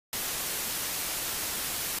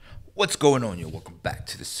What's going on, yo? Welcome back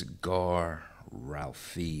to the Cigar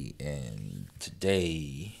Ralphie, and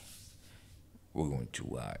today we're going to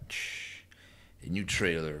watch a new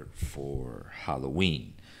trailer for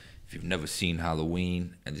Halloween. If you've never seen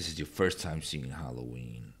Halloween, and this is your first time seeing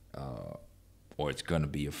Halloween, or it's gonna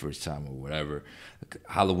be your first time or whatever,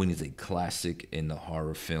 Halloween is a classic in the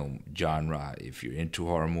horror film genre. If you're into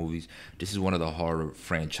horror movies, this is one of the horror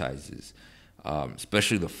franchises,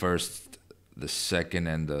 especially the first, the second,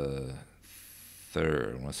 and the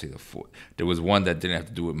third. I want to say the fourth. There was one that didn't have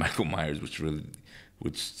to do with Michael Myers, which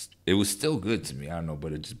it was still good to me. I don't know,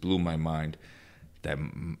 but it just blew my mind that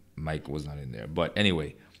Mike was not in there. But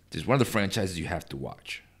anyway, this is one of the franchises you have to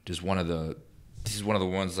watch. This is one of the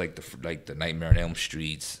ones like the Nightmare on Elm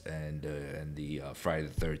Streets and the Friday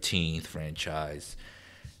the 13th franchise.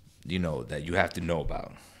 You know that you have to know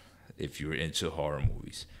about if you're into horror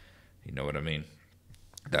movies. You know what I mean?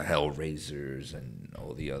 The Hellraisers and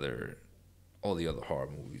all the other horror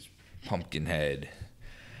movies. Pumpkinhead.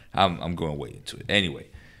 I'm going way into it. Anyway,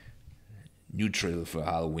 new trailer for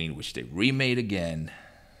Halloween, which they remade again.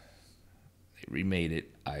 They remade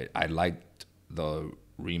it. I liked the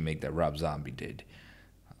remake that Rob Zombie did.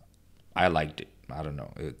 I liked it. I don't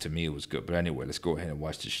know. To me, it was good. But anyway, let's go ahead and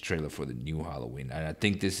watch this trailer for the new Halloween. And I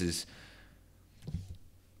think this is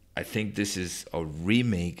a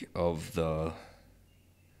remake of the.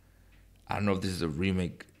 I don't know if this is a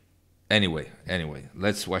remake. Anyway,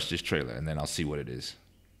 let's watch this trailer and then I'll see what it is.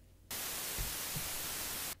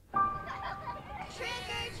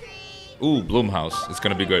 Ooh, Blumhouse. It's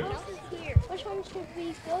gonna be good. Here. Which one should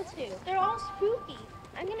we go to? They're all spooky.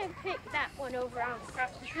 I'm gonna pick that one over on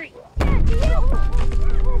across the street.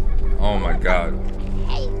 Oh my God.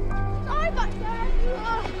 Hey, sorry about that.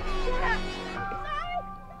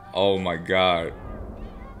 Oh my God.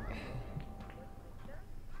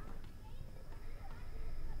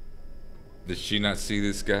 Did she not see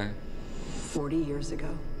this guy? 40 years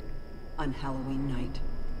ago, on Halloween night,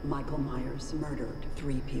 Michael Myers murdered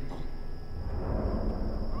 3 people.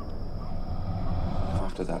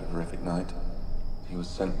 After that horrific night, he was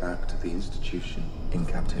sent back to the institution in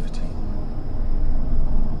captivity.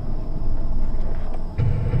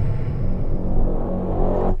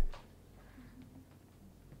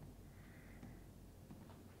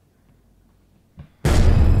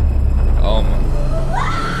 Oh my.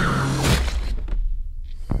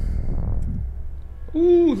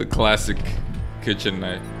 Ooh, the classic kitchen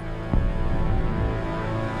night.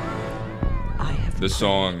 I have The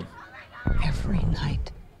song. every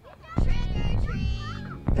night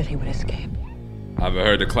that he would escape. I haven't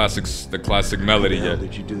heard the classic melody What the hell yet.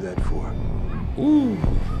 did you do that for? Ooh.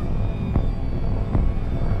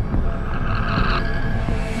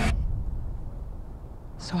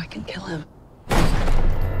 So I can kill him.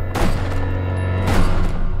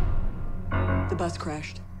 The bus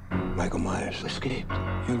crashed. Michael Myers escaped.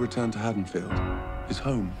 He'll return to Haddonfield, his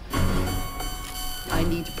home. I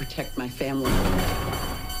need to protect my family.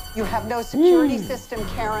 You have no security system,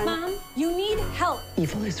 Karen. Mom, you need help.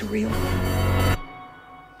 Evil is real.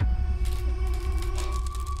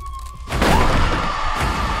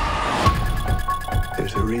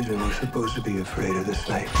 There's a reason we're supposed to be afraid of the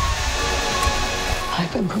snake.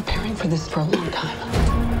 I've been preparing for this for a long time.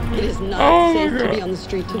 It is not safe to be on the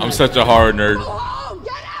street tonight. I'm such a horror nerd. Oh,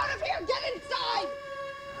 get out of here! Get inside!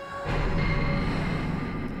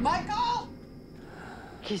 Michael!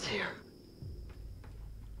 He's here.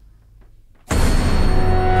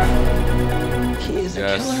 He is a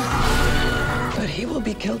Yes. killer, but he will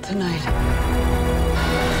be killed tonight.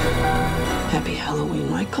 Happy Halloween,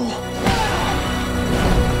 Michael.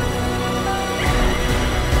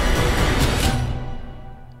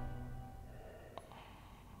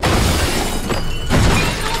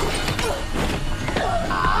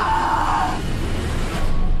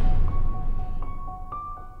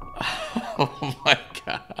 Oh my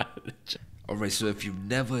God. Alright, so if you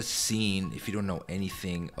don't know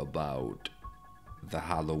anything about the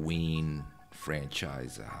Halloween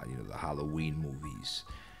franchise, the Halloween movies,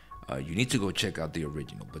 you need to go check out the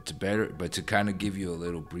original. But to kind of give you a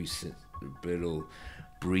little brief,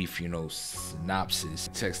 synopsis,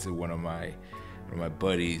 I texted one of my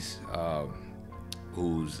buddies,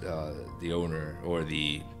 who's the owner or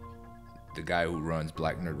the guy who runs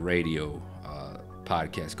Black Nerd Radio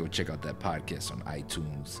podcast. Go check out that podcast on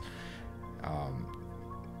iTunes,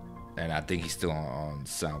 and I think he's still on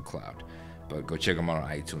SoundCloud, but go check him out on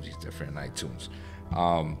iTunes. He's different on iTunes,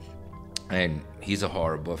 and he's a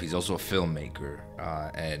horror buff. He's also a filmmaker,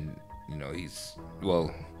 and he's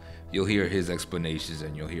You'll hear his explanations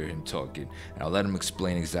and you'll hear him talking. And I'll let him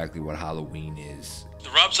explain exactly what Halloween is. The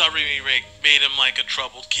Rob Zombie remake made him like a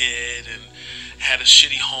troubled kid and had a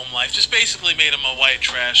shitty home life. Just basically made him a white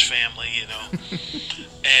trash family, you know.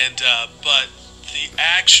 And but the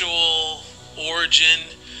actual origin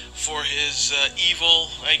for his evil,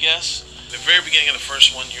 I guess, the very beginning of the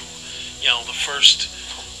first one, you know, the first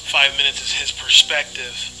 5 minutes is his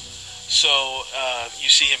perspective. So you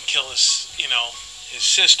see him kill his, you know, his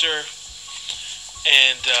sister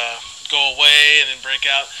and go away and then break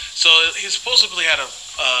out. So he supposedly had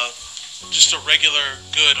just a regular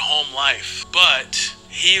good home life, but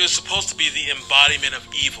he was supposed to be the embodiment of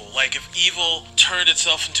evil. Like if evil turned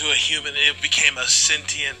itself into a human, it became a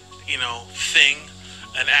sentient, you know, thing,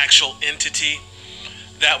 an actual entity.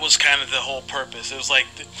 That was kind of the whole purpose. It was like,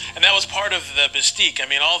 and that was part of the mystique. I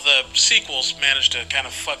mean, all the sequels managed to kind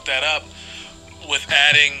of fuck that up with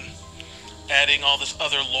adding all this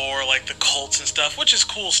other lore, like the cults and stuff, which is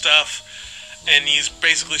cool stuff. And he's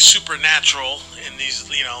basically supernatural in these,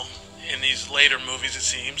 you know, in these later movies, it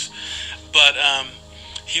seems. But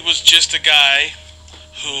he was just a guy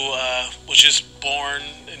who was just born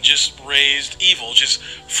and just raised evil, just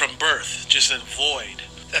from birth, just a void.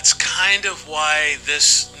 That's kind of why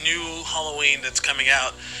this new Halloween that's coming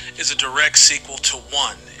out is a direct sequel to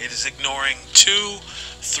 1. It is ignoring 2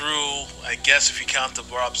 through, I guess if you count the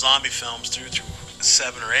Rob Zombie films, through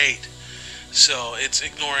 7 or 8. So it's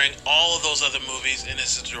ignoring all of those other movies, and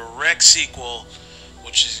it's a direct sequel,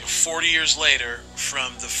 which is 40 years later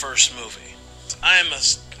from the first movie. I am a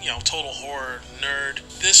total horror nerd.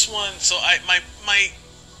 This one, so my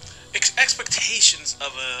expectations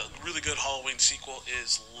of a really good Halloween sequel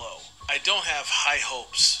is low. I don't have high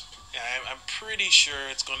hopes. I'm pretty sure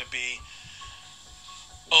it's going to be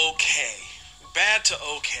okay. Bad to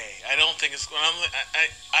okay. I don't think it's going to...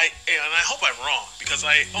 And I hope I'm wrong, because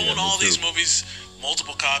I own all these movies,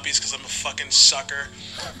 multiple copies, because I'm a fucking sucker.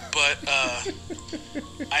 But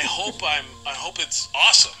I hope it's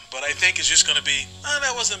awesome. But I think it's just going to be,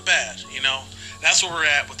 that wasn't bad, you know? That's where we're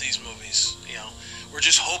at with these movies, you know? We're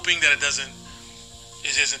just hoping that it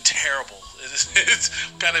isn't terrible. It's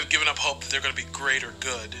kind of giving up hope that they're going to be great or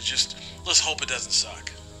good. It's just, let's hope it doesn't suck.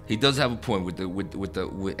 He does have a point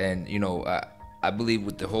and you know, I believe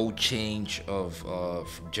with the whole change of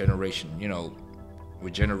generation, you know,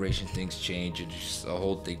 with generation things change, and just a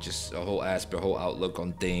whole thing, just a whole aspect, a whole outlook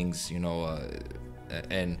on things, you know,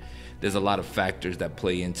 and there's a lot of factors that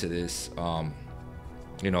play into this.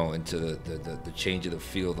 You know, into the change of the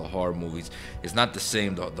feel of the horror movies. It's not the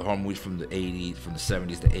same. The horror movies from the 80s, from the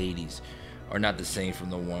 70s, the 80s, are not the same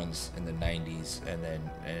from the ones in the 90s, and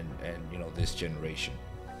you know, this generation.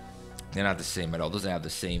 They're not the same at all. Doesn't have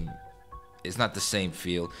the same. It's not the same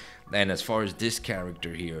feel. And as far as this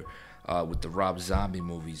character here, with the Rob Zombie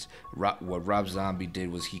movies, what Rob Zombie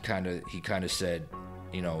did was he kind of said,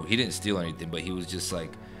 you know, he didn't steal anything, but he was just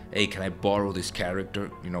like, hey, can I borrow this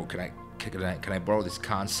character? You know, can I borrow this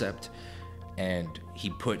concept? And he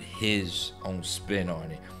put his own spin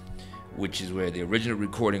on it, which is where the original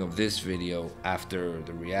recording of this video, after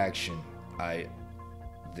the reaction,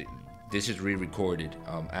 this is re-recorded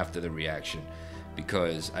after the reaction,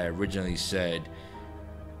 because I originally said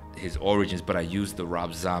his origins, but I used the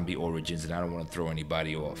Rob Zombie origins, and I don't want to throw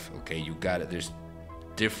anybody off. Okay, you got it. There's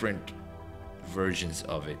different versions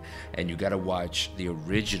of it, and you got to watch the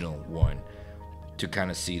original one to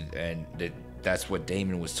kind of see, and that's what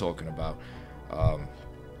Damon was talking about,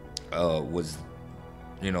 was,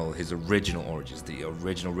 you know, his original origins, the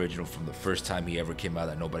original from the first time he ever came out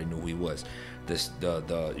that nobody knew who he was.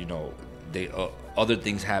 You know, other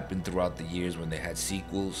things happened throughout the years when they had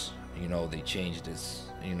sequels. You know, they changed this.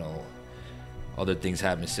 You know, other things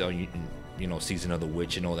happened. So you know, Season of the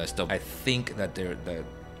Witch and all that stuff. I think that the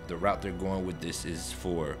route they're going with this is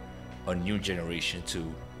for a new generation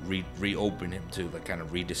to reopen him, to like kind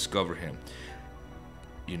of rediscover him,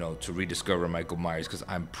 you know, to rediscover Michael Myers, because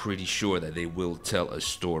I'm pretty sure that they will tell a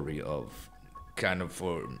story of kind of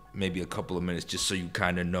for maybe a couple of minutes, just so you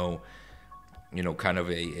kind of know, you know, kind of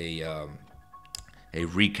a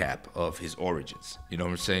recap of his origins, you know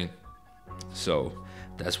what I'm saying? So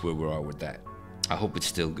that's where we are with that. I hope it's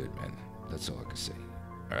still good, man. That's all I can say.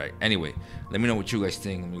 All right, anyway, let me know what you guys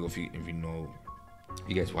think. Let me know if you know,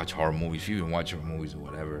 you guys watch horror movies, if you even watch horror movies or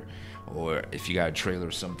whatever, or if you got a trailer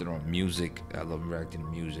or something, or music. I love reacting to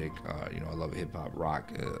music. You know, I love hip hop,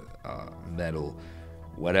 rock, metal,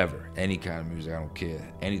 whatever, any kind of music. I don't care.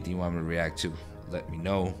 Anything you want me to react to, let me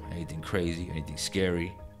know. Anything crazy, anything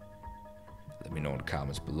scary, let me know in the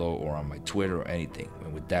comments below or on my Twitter or anything.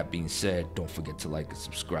 And with that being said, don't forget to like and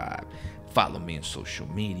subscribe. Follow me on social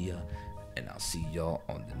media. and I'll see y'all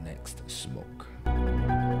on the next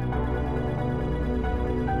smoke.